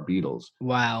there are beetles.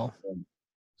 Wow.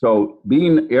 So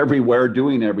being everywhere,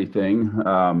 doing everything,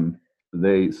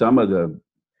 some of the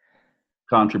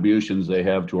contributions they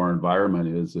have to our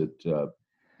environment is that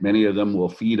many of them will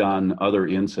feed on other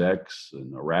insects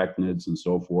and arachnids and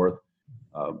so forth.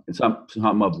 And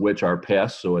some of which are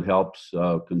pests, so it helps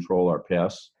control our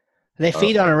pests. They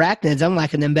feed on arachnids. I'm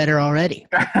liking them better already.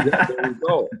 Yeah,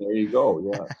 there you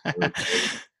go. Yeah, they're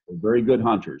very good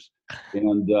hunters.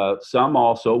 And some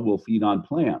also will feed on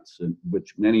plants,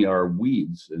 which many are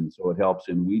weeds, and so it helps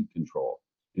in weed control.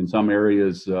 In some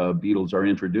areas, beetles are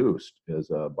introduced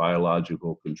as a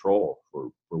biological control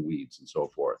for weeds and so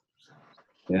forth.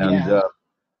 And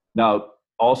now,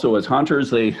 also as hunters,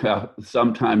 they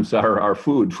sometimes are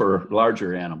food for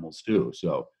larger animals too.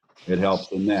 So it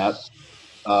helps in that.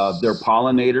 They're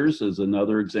pollinators is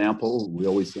another example. We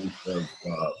always think of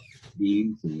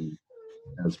bees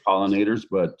as pollinators,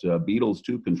 but beetles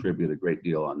too contribute a great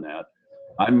deal on that.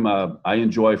 I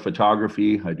enjoy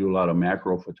photography. I do a lot of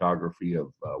macro photography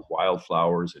of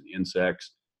wildflowers and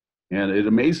insects, and it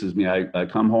amazes me. I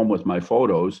come home with my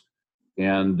photos,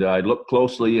 and I look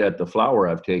closely at the flower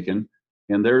I've taken,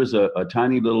 and there's a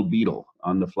tiny little beetle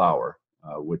on the flower,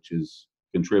 which is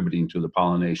contributing to the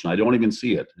pollination. I don't even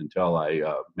see it until I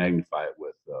magnify it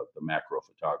with the macro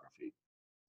photography.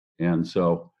 And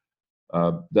so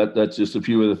that's just a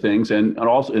few of the things. And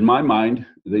also, in my mind,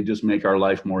 they just make our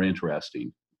life more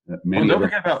interesting. Don't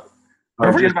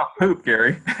forget about poop,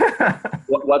 Gary.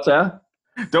 What's that?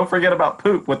 Don't forget about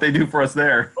poop, what they do for us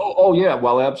there. Oh yeah.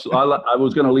 Well, absolutely. I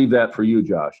was going to leave that for you,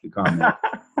 Josh, to comment.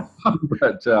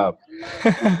 But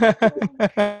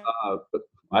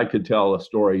I could tell a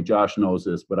story. Josh knows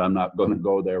this, but I'm not going to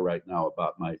go there right now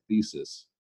about my thesis.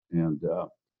 And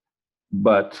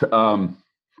but I'll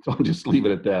just leave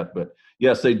it at that. But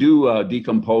yes, they do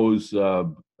decompose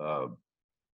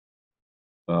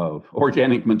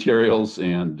organic materials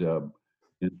and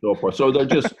so forth. So they're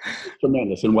just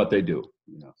tremendous in what they do.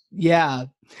 Yeah.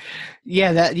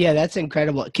 That's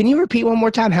incredible. Can you repeat one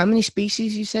more time how many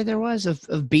species you said there was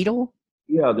of beetle?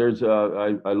 Yeah, there's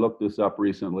I looked this up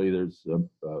recently. There's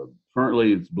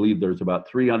currently it's believed there's about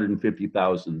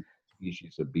 350,000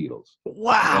 species of beetles.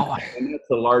 Wow. And that's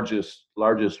the largest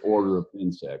order of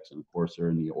insects, and of course they're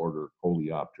in the order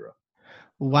Coleoptera.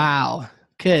 Wow.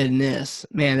 Goodness,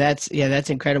 man, that's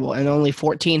incredible. And only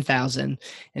 14,000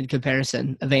 in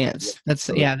comparison of ants. That's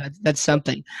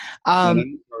something. And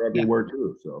ants are everywhere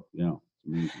too. So yeah, it's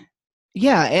amazing.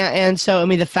 Yeah, and so I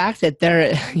mean the fact that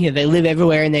they're they live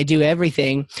everywhere and they do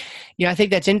everything, I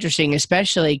think that's interesting,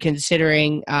 especially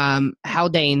considering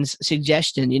Haldane's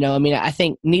suggestion. I mean, I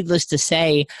think needless to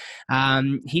say,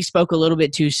 he spoke a little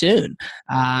bit too soon.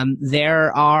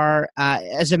 There are,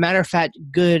 as a matter of fact,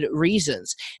 good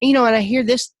reasons. And I hear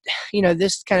this,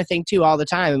 this kind of thing too all the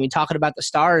time. I mean, talking about the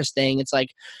stars thing, it's like,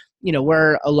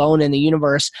 we're alone in the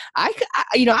universe. I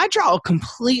draw a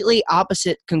completely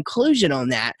opposite conclusion on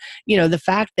that. The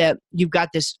fact that you've got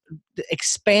this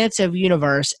expansive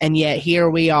universe, and yet here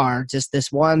we are, just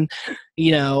this one,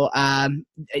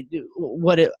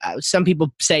 some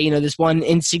people say, this one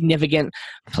insignificant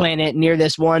planet near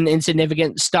this one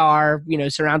insignificant star,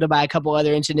 surrounded by a couple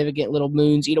other insignificant little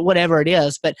moons, whatever it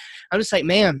is. But I'm just like,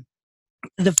 man,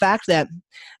 the fact that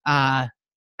out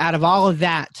of all of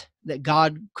that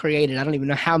God created, I don't even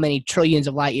know how many trillions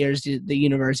of light years the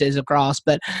universe is across,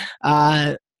 but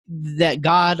that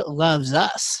God loves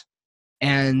us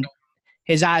and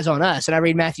his eyes on us. And I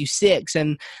read Matthew 6,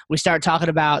 and we start talking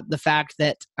about the fact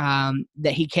that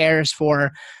that he cares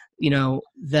for,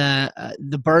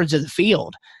 the birds of the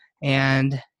field,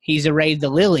 and he's arrayed the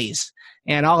lilies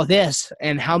and all of this,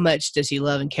 and how much does he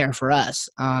love and care for us?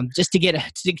 Just to get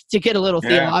a little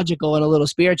theological and a little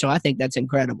spiritual, I think that's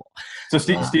incredible. So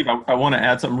Steve, I want to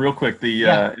add something real quick.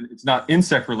 It's not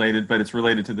insect related, but it's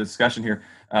related to the discussion here.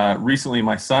 Recently,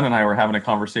 my son and I were having a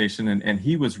conversation, and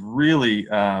he was really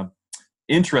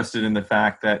interested in the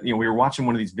fact that we were watching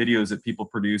one of these videos that people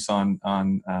produce on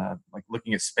like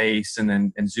looking at space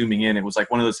and zooming in. It was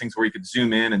like one of those things where you could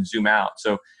zoom in and zoom out.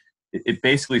 So it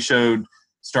basically showed,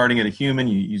 starting at a human,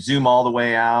 you zoom all the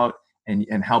way out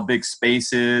and how big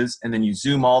space is, and then you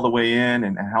zoom all the way in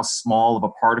and how small of a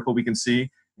particle we can see.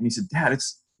 And he said, Dad,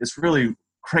 it's really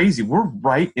crazy. We're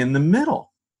right in the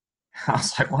middle. I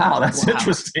was like, wow, that's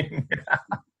interesting.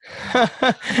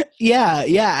 Yeah,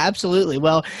 absolutely.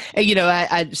 Well,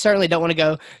 I certainly don't want to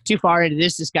go too far into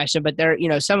this discussion, but there,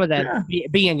 some of the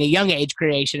being a young age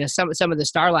creation, and some of the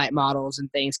starlight models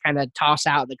and things kind of toss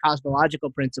out the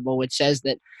cosmological principle, which says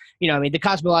that, the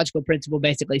cosmological principle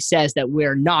basically says that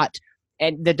we're not,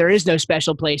 and that there is no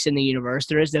special place in the universe.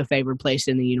 There is no favored place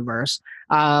in the universe.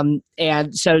 And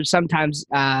so sometimes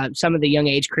some of the young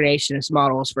age creationist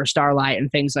models for starlight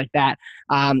and things like that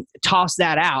toss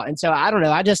that out. And so I don't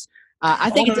know. I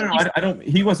think I don't.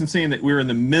 He wasn't saying that we're in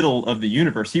the middle of the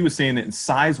universe. He was saying that in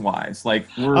size-wise, like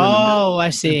we're. Oh, I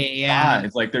see. Yeah.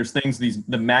 It's like there's things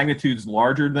the magnitudes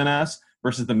larger than us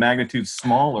versus the magnitude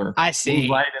smaller. I see.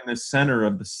 We're right in the center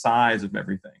of the size of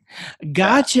everything.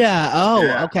 Gotcha. Yeah.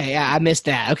 Oh, okay. Yeah, I missed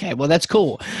that. Okay, well, that's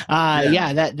cool.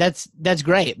 That's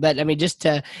great. But I mean, just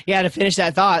to finish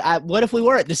that thought, what if we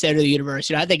were at the center of the universe?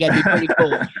 I think that'd be pretty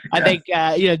cool. I think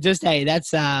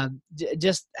that's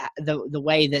just the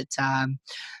way that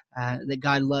that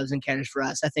God loves and cares for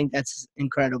us. I think that's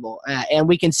incredible, and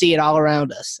we can see it all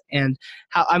around us. And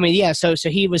so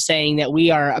he was saying that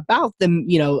we are about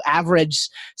the average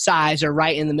size, or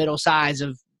right in the middle size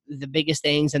of the biggest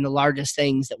things and the largest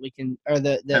things that we can, or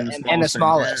the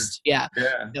smallest,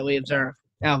 that we observe.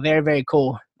 Oh, very, very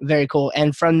cool. Very cool.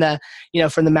 And from the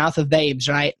mouth of babes,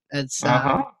 right? That's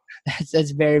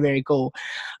very, very cool.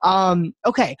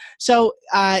 Okay, so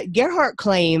Gerhardt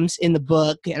claims in the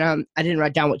book, and I didn't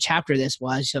write down what chapter this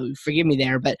was, so forgive me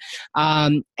there, but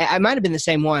I might have been the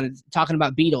same one talking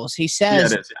about beetles. He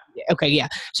says, it is, okay, yeah.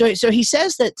 So he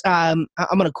says that, I'm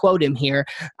going to quote him here,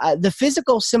 the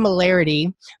physical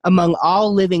similarity among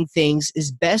all living things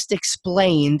is best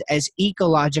explained as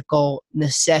ecological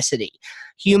necessity.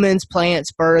 Humans,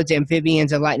 plants, birds,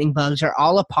 amphibians, and lightning bugs are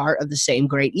all a part of the same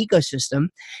great ecosystem,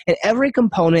 and every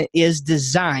component is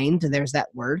designed, there's that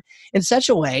word, in such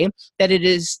a way that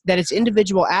its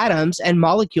individual atoms and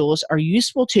molecules are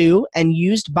useful to and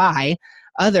used by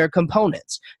other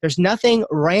components. There's nothing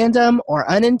random or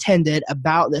unintended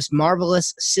about this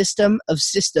marvelous system of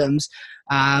systems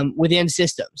within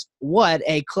systems. What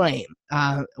a claim.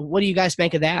 What do you guys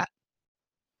make of that?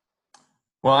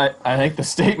 Well, I think the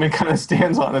statement kind of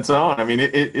stands on its own. I mean,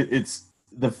 it's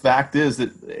the fact is that,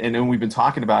 and we've been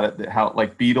talking about it, that how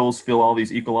like beetles fill all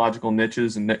these ecological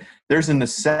niches, and there's a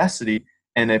necessity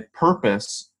and a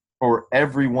purpose for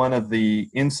every one of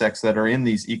the insects that are in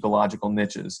these ecological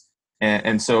niches.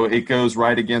 And so it goes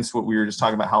right against what we were just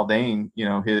talking about, Haldane,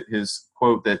 his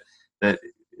quote that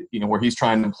where he's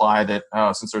trying to imply that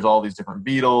since there's all these different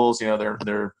beetles,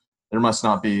 there must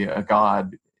not be a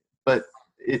God. But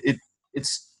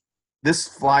this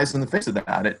flies in the face of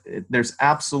that. There's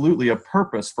absolutely a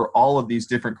purpose for all of these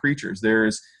different creatures.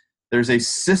 There's a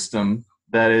system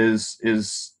that is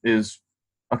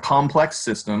a complex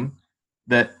system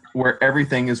where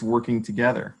everything is working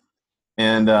together.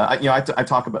 And I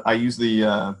use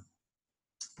the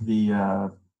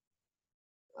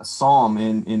psalm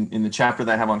in the chapter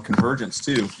that I have on convergence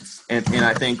too. And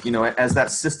I think as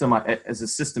that system as the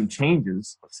system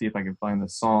changes. Let's see if I can find the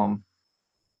psalm.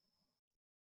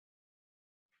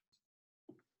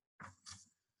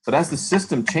 But as the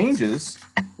system changes,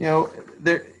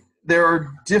 there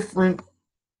are different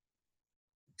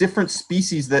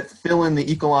species that fill in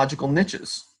the ecological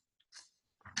niches.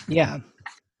 Yeah.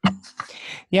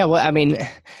 Yeah. Well, I mean,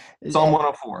 Psalm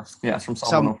 104. Yeah, it's from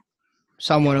Psalm 104.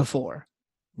 Psalm 104.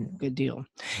 Good deal.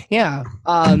 Yeah.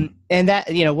 And that,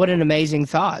 what an amazing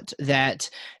thought that,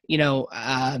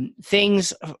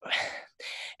 things,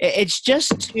 it's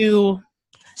just too.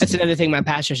 That's another thing my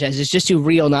pastor says. It's just too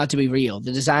real not to be real.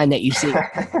 The design that you see,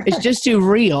 it's just too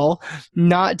real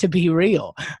not to be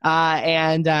real.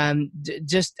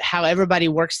 Just how everybody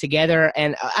works together.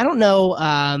 And I don't know.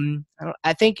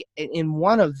 I think in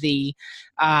one of the,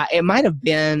 it might have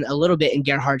been a little bit in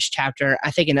Gerhardt's chapter. I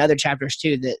think in other chapters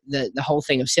too, that the whole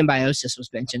thing of symbiosis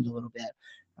was mentioned a little bit.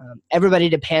 Everybody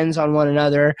depends on one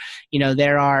another.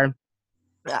 There are.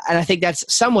 And I think that's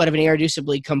somewhat of an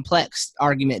irreducibly complex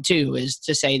argument too, is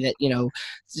to say that,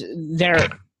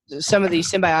 some of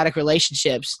these symbiotic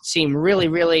relationships seem really,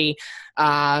 really,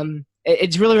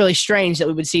 it's really, really strange that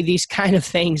we would see these kind of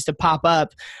things to pop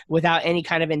up without any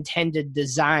kind of intended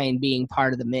design being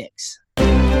part of the mix.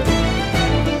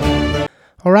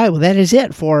 All right, well, that is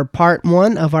it for part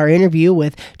 1 of our interview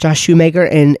with Josh Shoemaker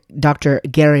and Dr.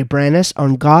 Gary Braness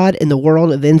on God and the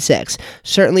World of Insects.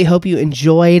 Certainly hope you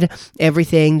enjoyed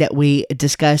everything that we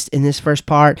discussed in this first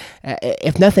part.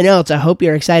 If nothing else, I hope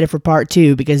you're excited for part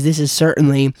 2, because this is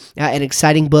certainly an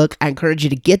exciting book. I encourage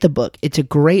you to get the book. It's a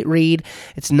great read.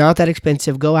 It's not that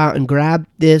expensive. Go out and grab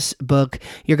this book.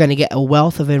 You're going to get a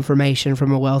wealth of information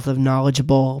from a wealth of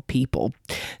knowledgeable people.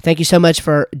 Thank you so much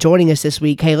for joining us this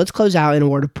week. Hey, let's close out in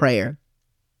a word of prayer.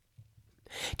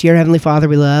 Dear Heavenly Father,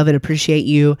 we love and appreciate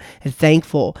you and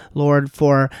thankful, Lord,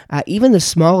 for even the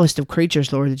smallest of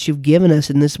creatures, Lord, that you've given us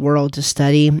in this world to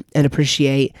study and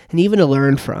appreciate and even to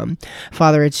learn from.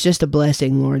 Father, it's just a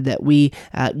blessing, Lord, that we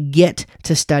get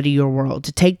to study your world,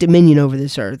 to take dominion over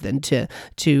this earth, and to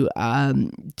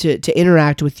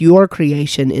interact with your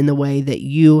creation in the way that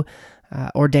you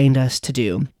ordained us to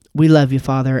do. We love you,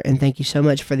 Father, and thank you so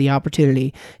much for the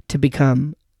opportunity to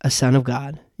become a son of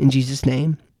God. In Jesus'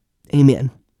 name,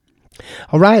 amen.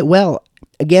 All right, well,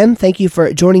 again, thank you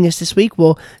for joining us this week.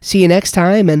 We'll see you next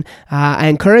time, and I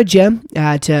encourage you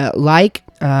to like,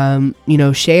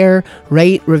 share,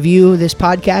 rate, review this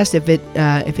podcast if it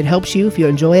helps you, if you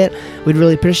enjoy it. We'd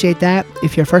really appreciate that.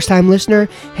 If you're a first-time listener,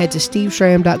 head to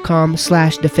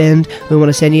steveschramm.com/defend. We want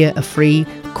to send you a free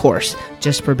course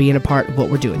just for being a part of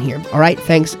what we're doing here. All right,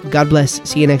 thanks. God bless.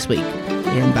 See you next week,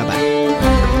 and bye-bye.